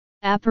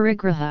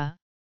Aparigraha,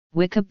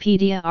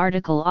 Wikipedia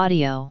article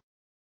audio.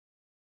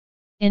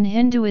 In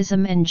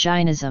Hinduism and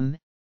Jainism,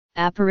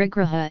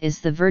 Aparigraha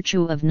is the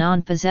virtue of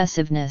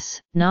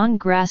non-possessiveness,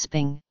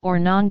 non-grasping, or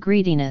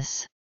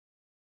non-greediness.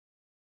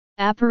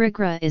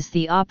 Aparigraha is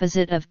the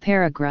opposite of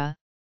parigraha,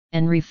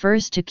 and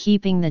refers to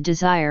keeping the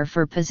desire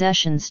for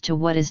possessions to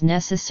what is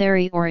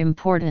necessary or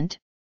important,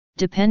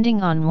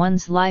 depending on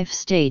one's life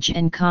stage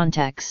and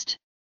context.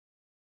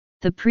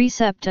 The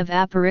precept of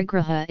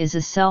aparigraha is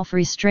a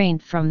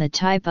self-restraint from the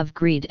type of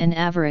greed and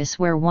avarice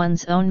where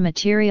one's own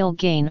material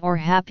gain or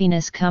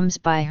happiness comes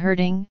by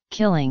hurting,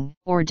 killing,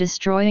 or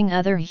destroying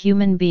other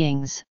human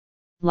beings,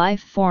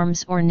 life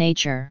forms or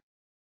nature.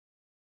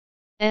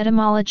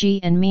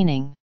 Etymology and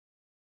meaning.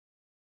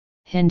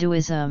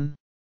 Hinduism.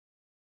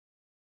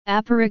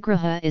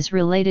 Aparigraha is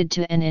related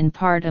to and in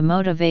part a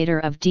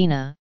motivator of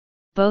dana,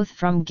 both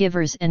from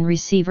givers and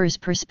receivers'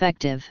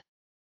 perspective.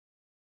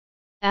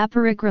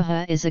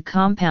 Aparigraha is a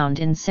compound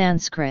in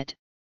Sanskrit,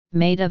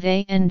 made of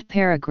a and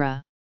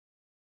paragraha.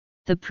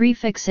 The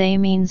prefix a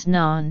means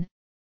non,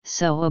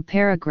 so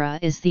aparigraha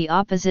is the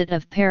opposite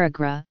of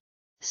paragraha,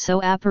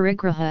 so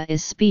aparigraha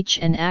is speech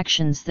and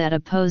actions that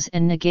oppose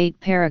and negate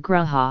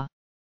parigraha.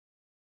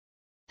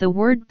 The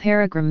word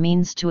parigraha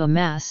means to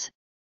amass,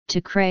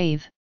 to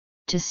crave,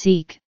 to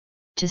seek,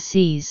 to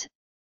seize,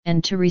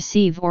 and to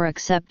receive or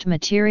accept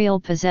material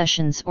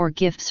possessions or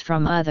gifts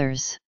from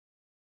others.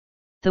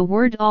 The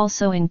word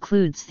also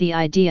includes the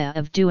idea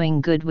of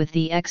doing good with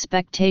the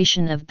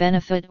expectation of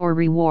benefit or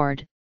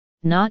reward,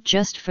 not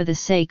just for the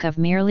sake of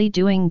merely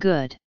doing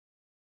good.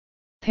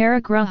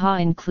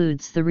 Parigraha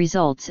includes the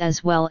results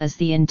as well as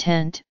the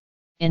intent.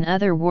 In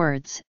other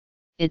words,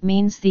 it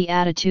means the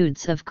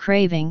attitudes of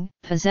craving,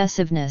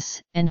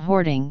 possessiveness, and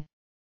hoarding,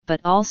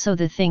 but also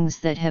the things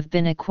that have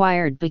been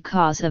acquired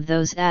because of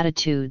those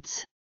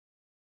attitudes.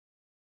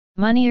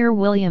 Munier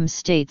Williams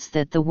states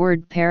that the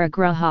word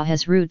parigraha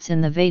has roots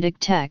in the Vedic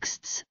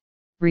texts,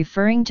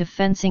 referring to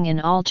fencing an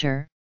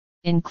altar,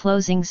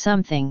 enclosing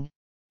something,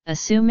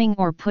 assuming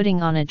or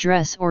putting on a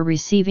dress or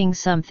receiving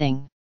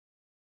something.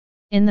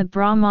 In the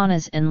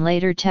Brahmanas and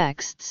later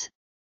texts,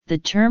 the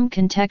term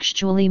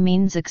contextually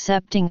means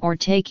accepting or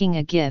taking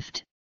a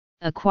gift,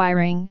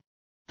 acquiring,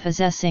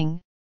 possessing,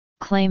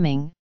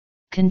 claiming,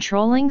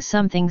 controlling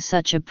something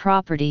such as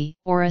property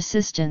or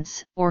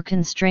assistance or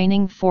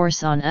constraining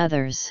force on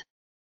others.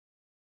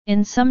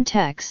 In some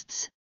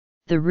texts,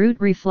 the root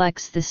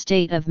reflects the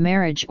state of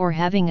marriage or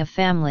having a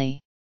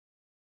family.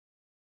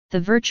 The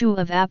virtue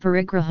of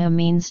aparigraha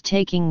means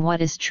taking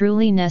what is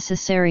truly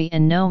necessary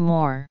and no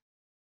more.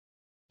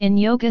 In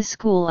Yoga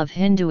school of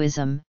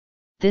Hinduism,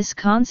 this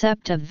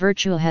concept of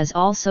virtue has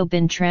also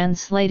been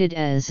translated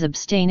as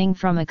abstaining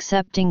from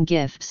accepting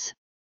gifts,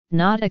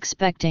 not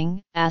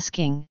expecting,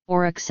 asking,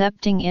 or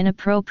accepting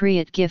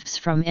inappropriate gifts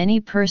from any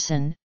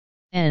person,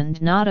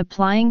 and not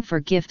applying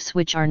for gifts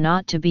which are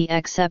not to be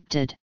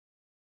accepted.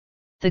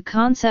 The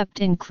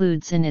concept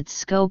includes in its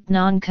scope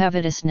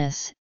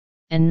non-covetousness,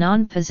 and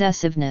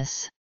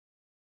non-possessiveness.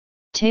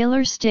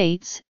 Taylor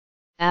states,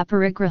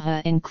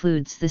 aparigraha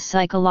includes the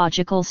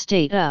psychological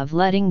state of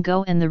letting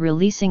go and the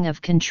releasing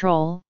of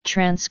control,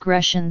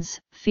 transgressions,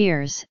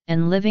 fears,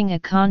 and living a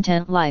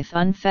content life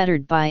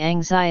unfettered by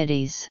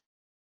anxieties.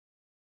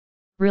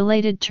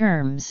 Related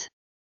terms.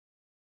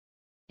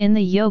 In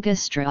the Yoga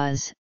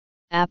Sutras,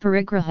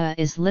 aparigraha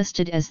is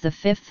listed as the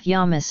fifth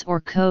yamas or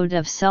code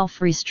of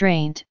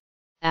self-restraint,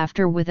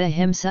 after with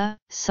ahimsa,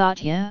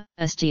 satya,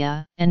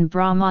 asteya, and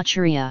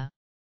brahmacharya.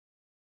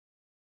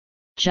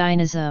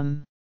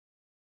 Jainism.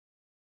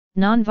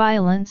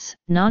 Non-violence,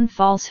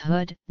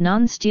 non-falsehood,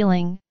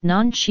 non-stealing,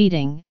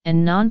 non-cheating,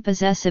 and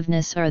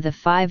non-possessiveness are the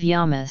five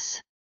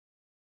yamas.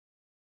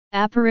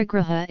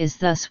 Aparigraha is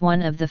thus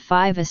one of the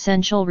five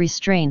essential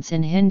restraints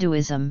in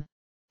Hinduism,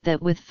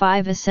 that with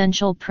five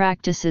essential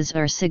practices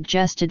are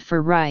suggested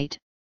for right,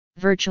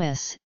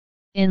 virtuous,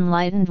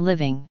 enlightened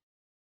living.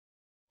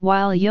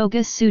 While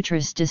Yoga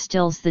Sutras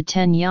distills the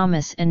 10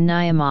 yamas and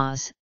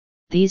niyamas,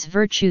 these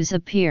virtues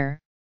appear,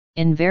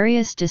 in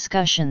various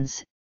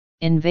discussions,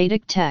 in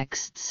Vedic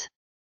texts.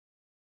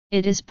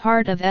 It is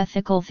part of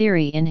ethical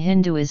theory in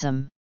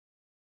Hinduism.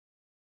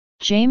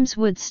 James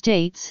Wood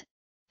states,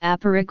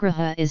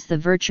 aparigraha is the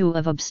virtue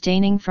of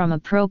abstaining from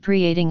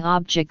appropriating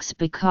objects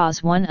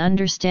because one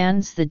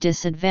understands the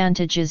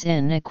disadvantages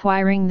in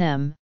acquiring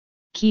them,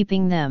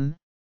 keeping them,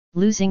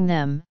 losing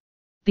them,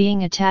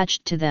 being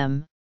attached to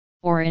them,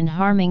 or in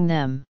harming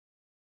them.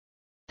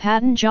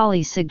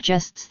 Patanjali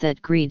suggests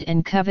that greed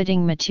and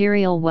coveting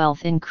material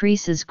wealth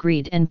increases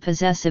greed and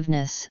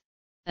possessiveness,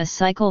 a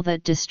cycle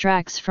that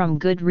distracts from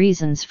good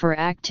reasons for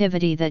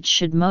activity that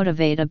should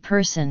motivate a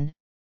person,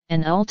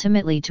 and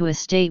ultimately to a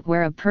state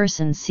where a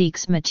person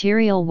seeks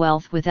material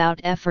wealth without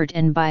effort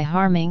and by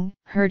harming,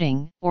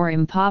 hurting, or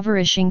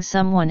impoverishing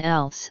someone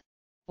else,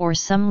 or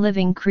some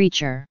living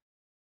creature.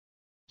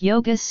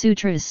 Yoga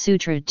Sutras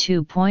Sutra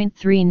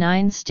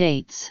 2.39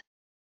 states.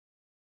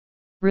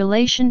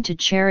 Relation to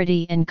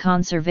charity and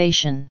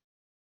conservation.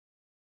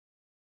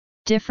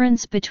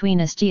 Difference between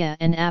asteya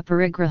and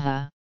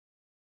aparigraha.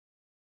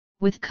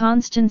 With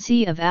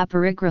constancy of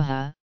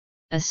aparigraha,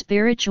 a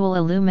spiritual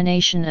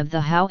illumination of the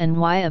how and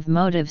why of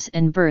motives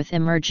and birth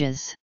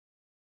emerges.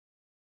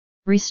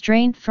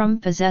 Restraint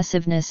from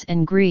possessiveness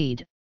and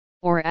greed,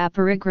 or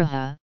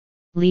aparigraha,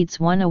 leads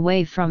one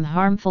away from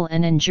harmful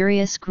and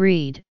injurious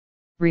greed,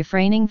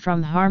 refraining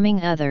from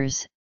harming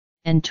others,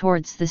 and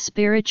towards the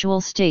spiritual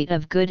state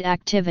of good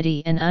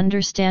activity and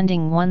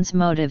understanding one's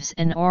motives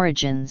and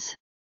origins.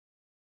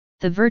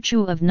 The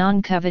virtue of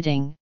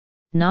non-coveting,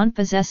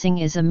 non-possessing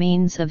is a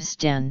means of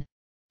sten,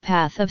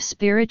 path of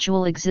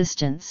spiritual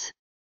existence.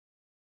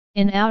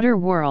 In outer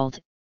world,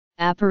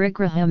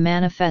 aparigraha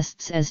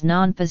manifests as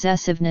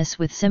non-possessiveness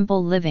with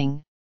simple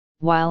living,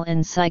 while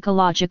in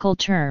psychological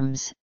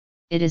terms,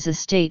 it is a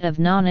state of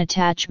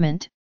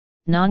non-attachment,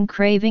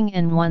 non-craving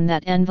and one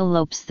that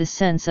envelopes the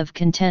sense of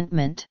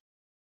contentment.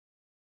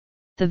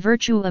 The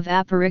virtue of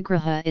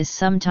aparigraha is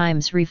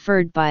sometimes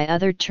referred by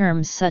other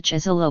terms such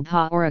as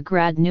alobha or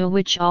agradnu,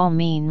 which all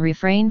mean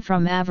refrain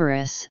from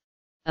avarice,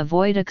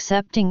 avoid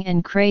accepting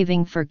and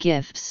craving for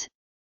gifts,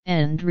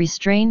 and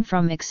restrain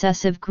from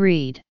excessive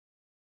greed.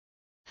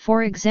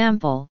 For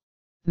example,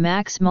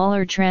 Max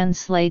Muller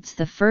translates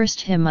the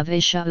first hymn of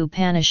Isha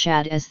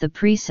Upanishad as the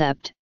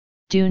precept,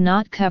 "Do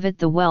not covet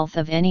the wealth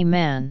of any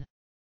man."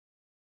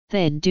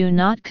 They do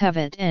not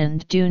covet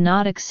and do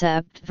not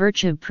accept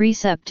virtue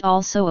precept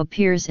also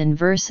appears in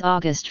verse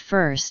August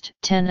 1,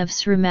 10 of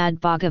Srimad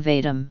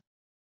Bhagavatam.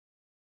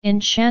 In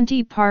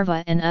Shanti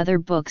Parva and other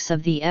books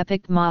of the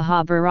epic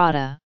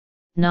Mahabharata,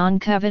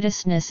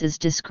 non-covetousness is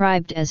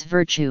described as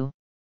virtue.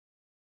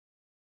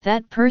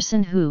 That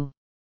person who,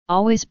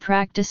 always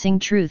practicing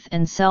truth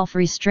and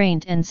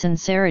self-restraint and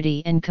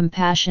sincerity and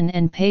compassion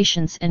and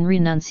patience and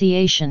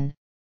renunciation,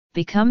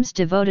 becomes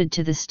devoted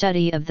to the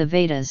study of the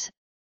Vedas,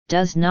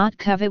 does not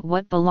covet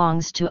what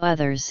belongs to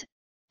others,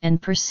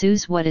 and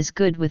pursues what is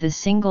good with a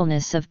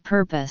singleness of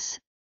purpose,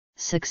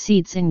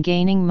 succeeds in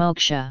gaining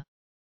moksha.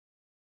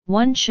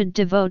 One should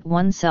devote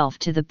oneself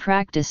to the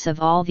practice of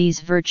all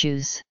these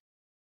virtues.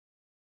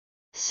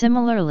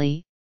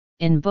 Similarly,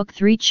 in Book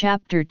 3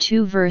 Chapter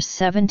 2 Verse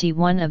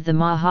 71 of the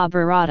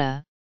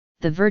Mahabharata,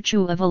 the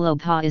virtue of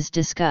alobha is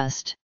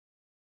discussed.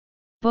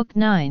 Book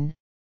 9,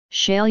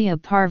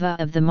 Shalya Parva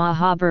of the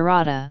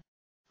Mahabharata,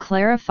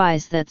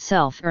 clarifies that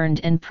self-earned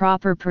and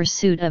proper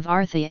pursuit of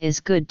artha is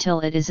good till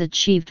it is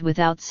achieved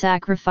without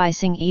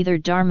sacrificing either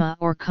dharma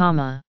or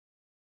kama.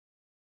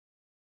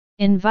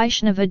 In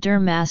Vaishnava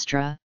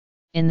Dharmastra,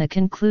 in the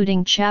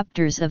concluding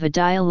chapters of a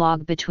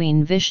dialogue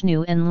between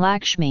Vishnu and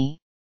Lakshmi,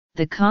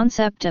 the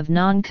concept of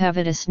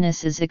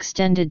non-covetousness is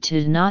extended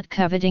to not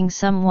coveting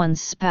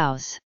someone's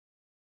spouse.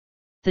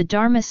 The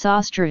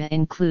Dharmasastra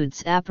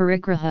includes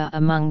aparigraha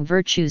among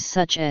virtues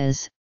such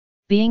as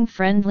being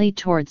friendly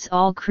towards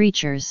all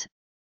creatures,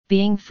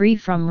 being free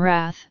from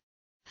wrath,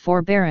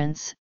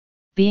 forbearance,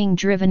 being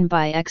driven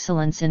by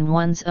excellence in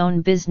one's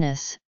own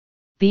business,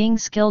 being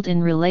skilled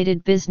in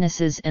related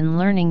businesses and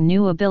learning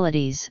new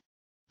abilities,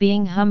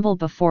 being humble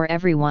before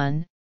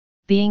everyone,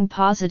 being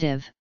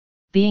positive,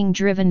 being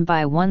driven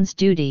by one's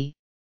duty,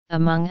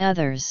 among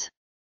others.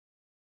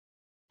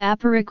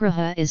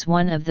 Aparigraha is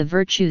one of the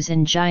virtues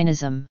in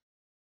Jainism.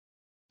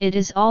 It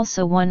is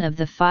also one of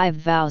the 5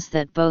 vows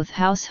that both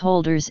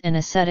householders and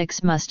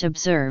ascetics must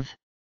observe.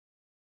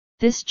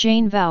 This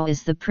Jain vow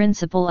is the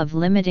principle of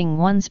limiting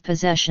one's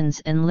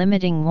possessions and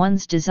limiting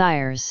one's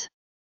desires.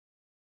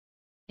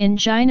 In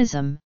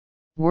Jainism,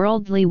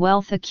 worldly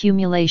wealth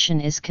accumulation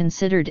is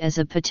considered as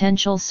a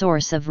potential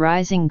source of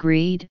rising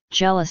greed,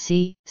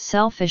 jealousy,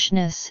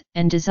 selfishness,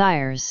 and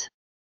desires.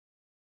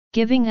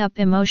 Giving up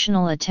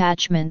emotional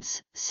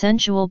attachments,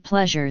 sensual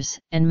pleasures,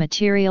 and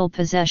material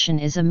possession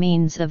is a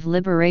means of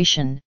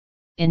liberation,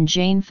 in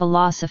Jain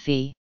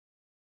philosophy.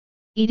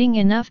 Eating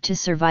enough to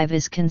survive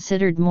is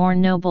considered more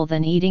noble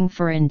than eating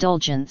for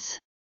indulgence.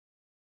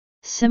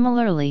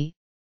 Similarly,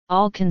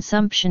 all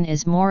consumption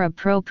is more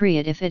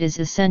appropriate if it is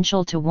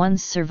essential to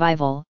one's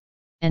survival,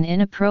 and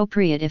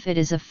inappropriate if it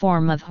is a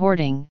form of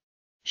hoarding,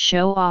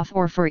 show-off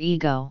or for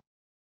ego.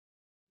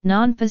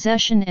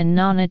 Non-possession and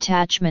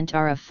non-attachment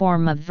are a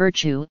form of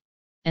virtue,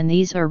 and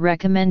these are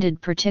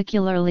recommended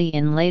particularly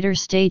in later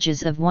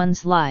stages of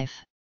one's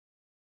life.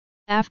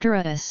 After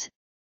us,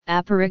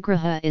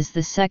 aparigraha is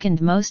the second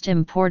most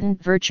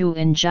important virtue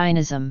in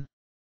Jainism.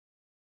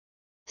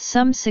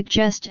 Some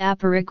suggest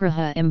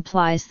aparigraha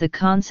implies the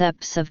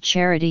concepts of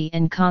charity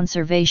and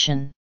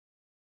conservation.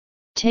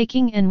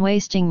 Taking and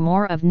wasting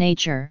more of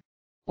nature,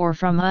 or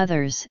from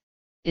others,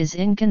 is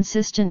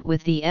inconsistent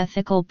with the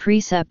ethical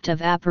precept of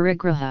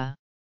aparigraha.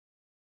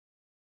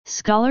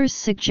 Scholars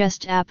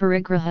suggest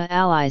aparigraha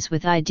allies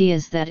with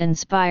ideas that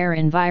inspire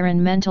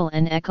environmental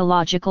and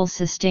ecological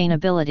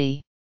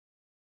sustainability.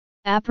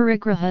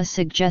 Aparigraha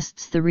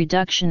suggests the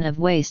reduction of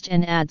waste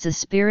and adds a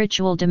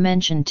spiritual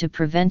dimension to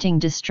preventing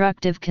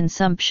destructive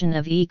consumption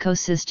of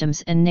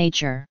ecosystems and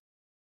nature.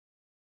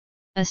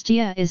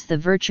 Asteya is the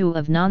virtue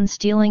of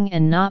non-stealing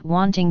and not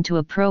wanting to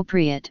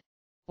appropriate,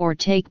 or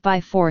take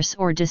by force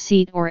or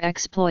deceit or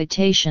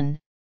exploitation,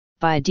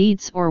 by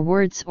deeds or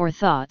words or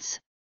thoughts,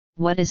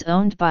 what is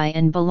owned by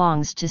and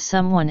belongs to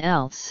someone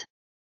else.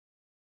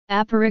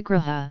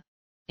 Aparigraha,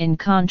 in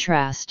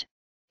contrast,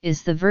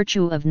 is the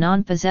virtue of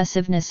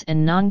non-possessiveness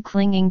and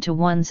non-clinging to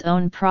one's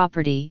own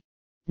property,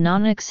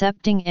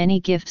 non-accepting any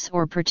gifts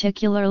or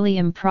particularly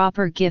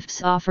improper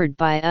gifts offered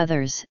by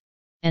others,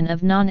 and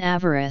of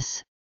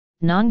non-avarice,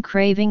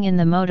 non-craving in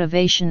the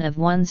motivation of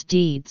one's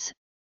deeds,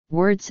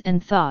 words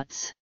and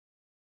thoughts.